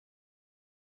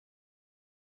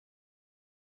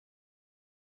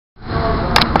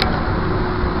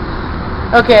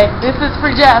Okay, this is for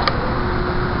Jeff.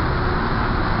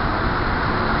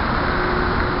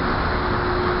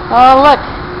 Oh, look.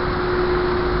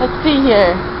 Let's see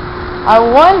here. I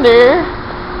wonder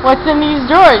what's in these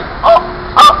drawers. Oh!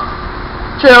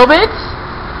 Drill bits.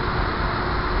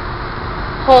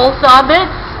 Hole saw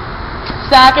bits.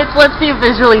 Sockets. Let's see if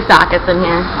there's really sockets in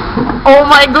here. Oh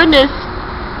my goodness.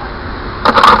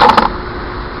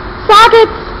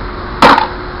 Sockets!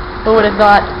 Who would have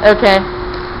thought? Okay.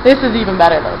 This is even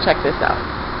better though. Check this out.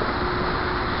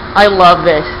 I love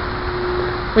this.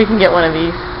 We can get one of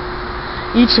these.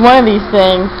 Each one of these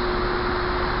things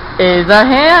is a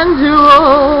hand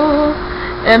tool.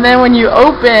 And then when you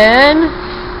open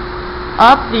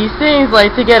up these things,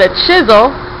 like to get a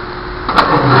chisel,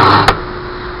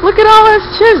 look at all those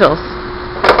chisels.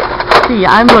 See,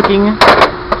 I'm looking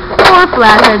for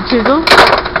flathead chisels.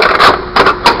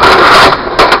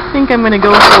 I think I'm going to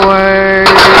go for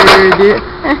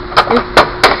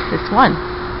this one.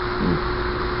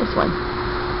 This one.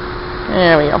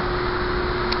 There we go.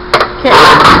 Okay.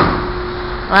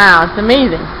 Wow, it's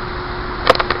amazing.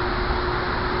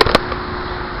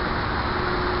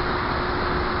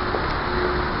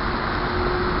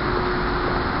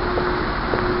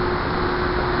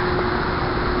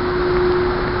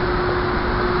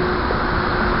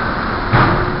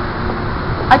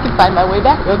 I can find my way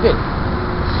back real good.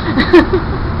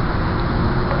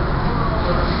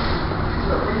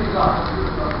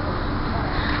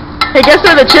 Hey, guess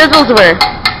where the chisels were?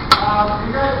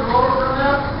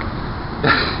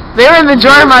 They were in the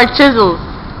drawer marked chisels.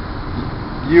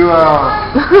 You,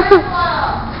 Alright,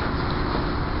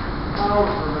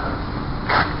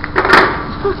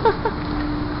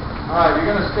 you're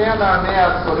going to stand on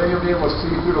that so then you'll be able to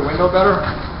see through the window better.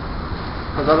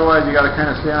 Because otherwise you got to kind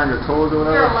of stay on your toes or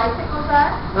whatever. Is there a light that goes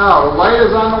on? No, the light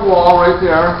is on the wall right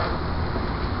there.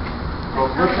 So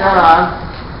push that on.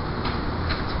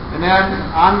 And then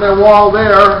on the wall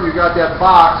there, you got that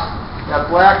box. That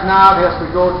black knob has to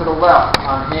go to the left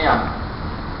on hand.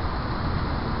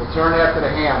 We'll turn that to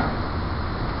the hand.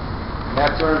 And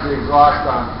that turns the exhaust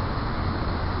on.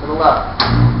 To the left.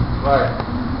 Right.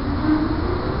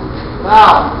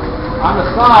 Now, on the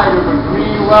side is a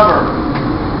green lever.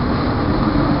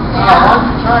 Now, once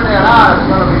you turn that on,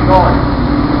 it's going to be going.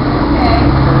 Okay.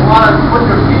 If you want to put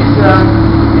your piece in,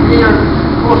 you either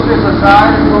push this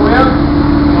aside and go in,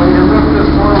 or you lift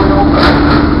this forward open.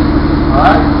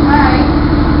 Alright? Alright.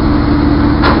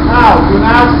 Now, do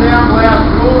not sandblast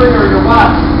jewelry or your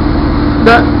watch.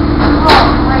 Oh,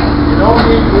 great. You don't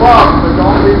need gloves, but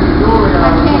don't leave your jewelry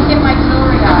I on. can't get my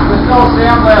jewelry on. There's no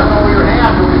sandblast over your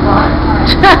hand, you'll be fine.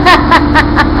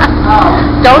 Now,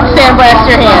 don't sandblast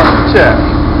your hands. Check.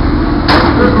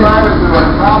 Here's what I would do.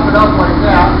 I'd prop it up like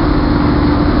that.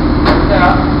 Like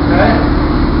that, okay?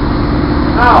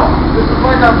 Now, this is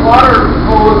like a water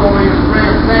hose when you spray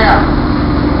sand.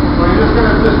 So you're just going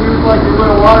to use like you would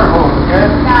a water hose, okay?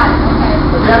 Got it, okay.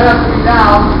 But that has to be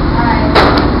down. Alright.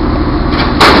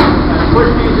 And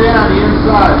push these in on the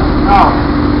inside. Now,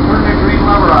 turn the green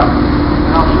lever on.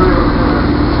 And I'll show you what's doing it.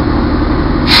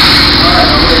 Alright,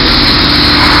 I'll wait.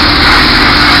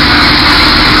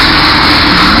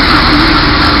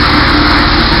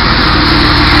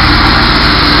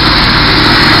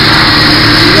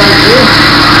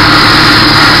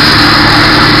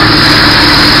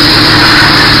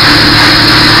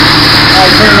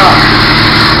 Turn it off.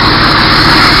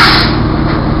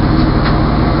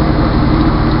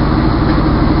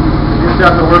 You just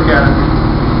have to work at it.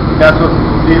 That's what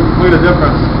will the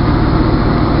difference.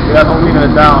 You have to lean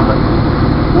it down, but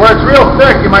where it's real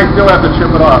thick, you might still have to chip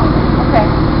it off. Okay.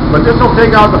 But this will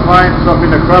take out the fine stuff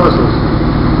in the crevices.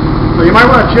 So you might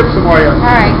want to chip some more yet.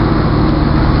 Alright.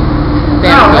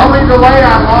 Now, don't leave the light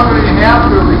on longer than you have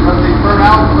to because they burn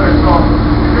out quick. So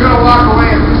if you're going to walk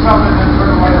away and do something, then turn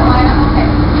the light on. Okay.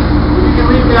 You can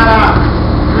leave that on.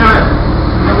 Good.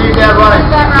 You can leave that running.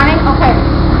 Is that running? Okay.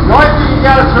 The only thing you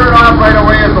got to turn off right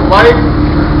away is the light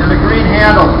and the green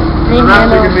handle. Green the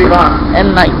rest handle you can leave on.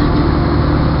 and light.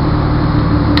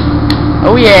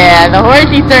 Oh yeah, the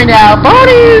horsey turned out.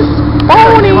 Ponies!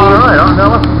 Ponies! Alright, huh,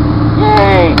 Nella?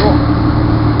 Yay! Cool.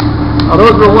 Oh,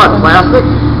 those were what, plastic?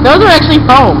 Those were actually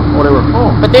foam. Oh, they were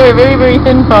foam. But they were very, very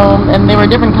thin foam, and they were a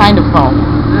different kind of foam.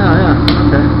 Yeah,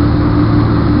 okay.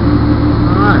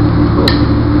 Alright, cool.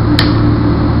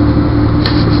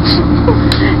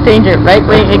 Danger,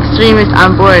 right-wing extremists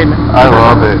on board. I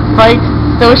love it. Fight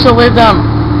socialism.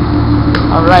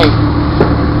 Alright.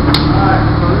 Alright,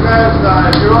 so you guys,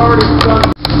 if you're already done.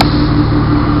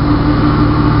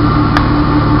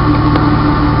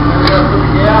 Then we gotta put the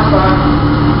gas on.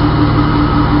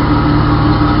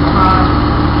 Come on.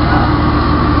 Yeah.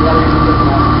 You gotta use a different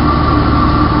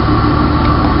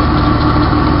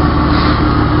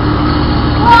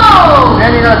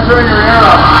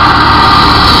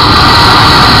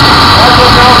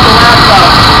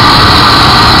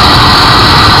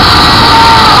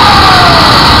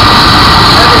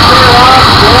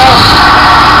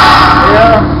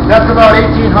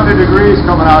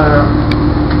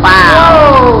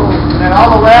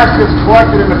wax gets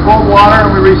collected in the cold water and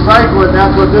we recycle it.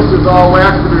 That's what this is, all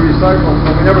wax to be recycled.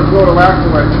 So we never throw the wax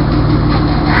away.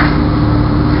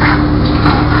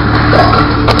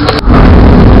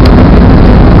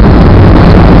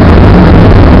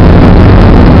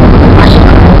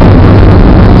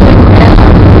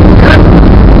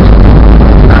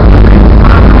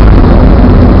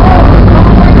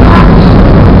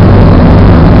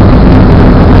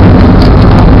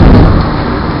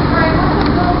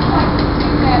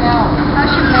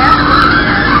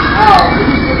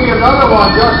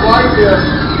 Just like this,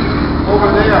 over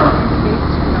there.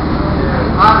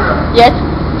 Andrea, Yes?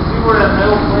 see where that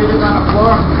metal plate is on the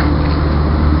floor?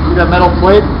 See that metal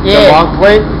plate? Yeah. The long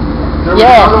plate? There was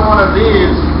Yeah. another one of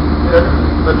these.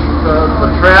 The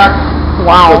track,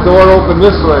 Wow. the door opened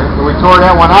this way. So we tore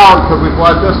that one out because we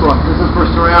bought this one. This is for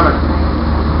ceramic.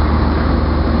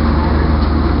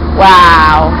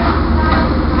 Wow.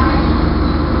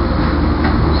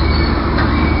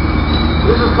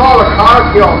 This is called a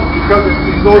car kiln because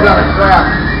it goes on a track.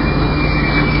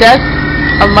 That's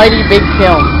a mighty big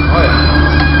kiln. Oh yeah.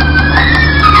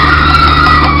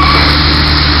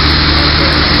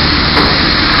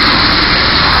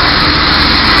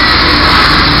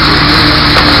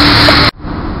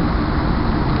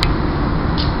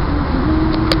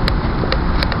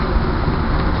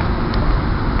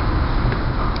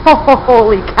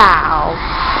 Holy cow.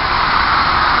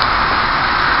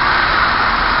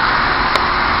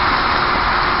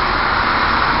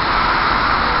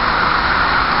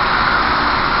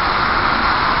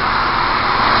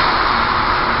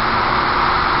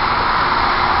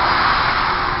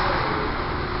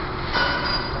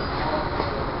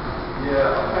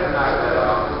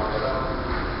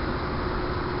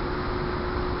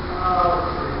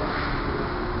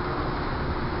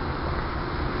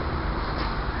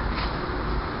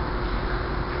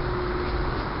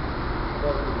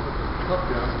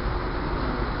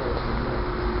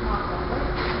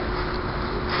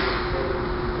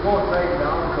 Won't take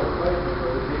down until plate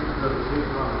because it needs to be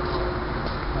on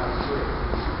not straight.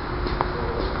 So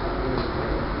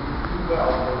See how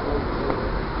it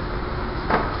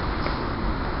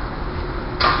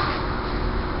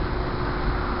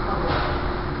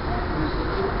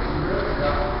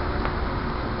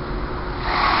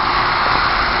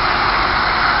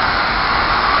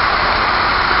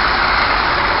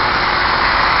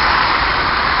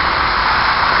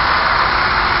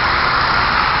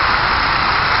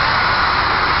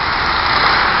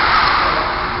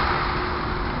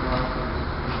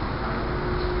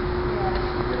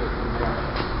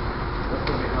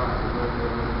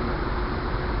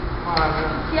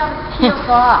peels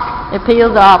off. It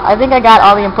peels off. I think I got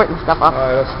all the important stuff off.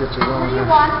 Alright, let's get you Where going do you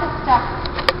here. want this stuff?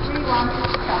 Where do you want this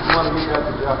stuff? You want to meet that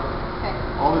to Jeff. Okay.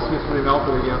 All this gets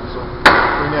remelted again, so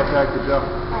bring that back to Jeff.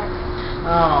 Alright.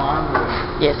 Oh, I'm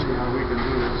ready. Yes. See how we can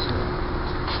do this.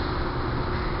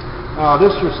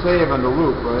 This you're saving the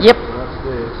loop, right? Yep. So that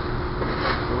stays.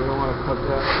 So we don't want to cut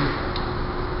that.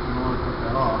 We don't want to cut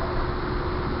that off.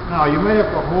 Now you may have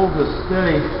to hold this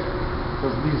steady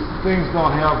because these things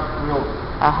don't have real.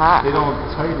 Aha. They don't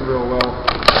tighten real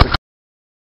well.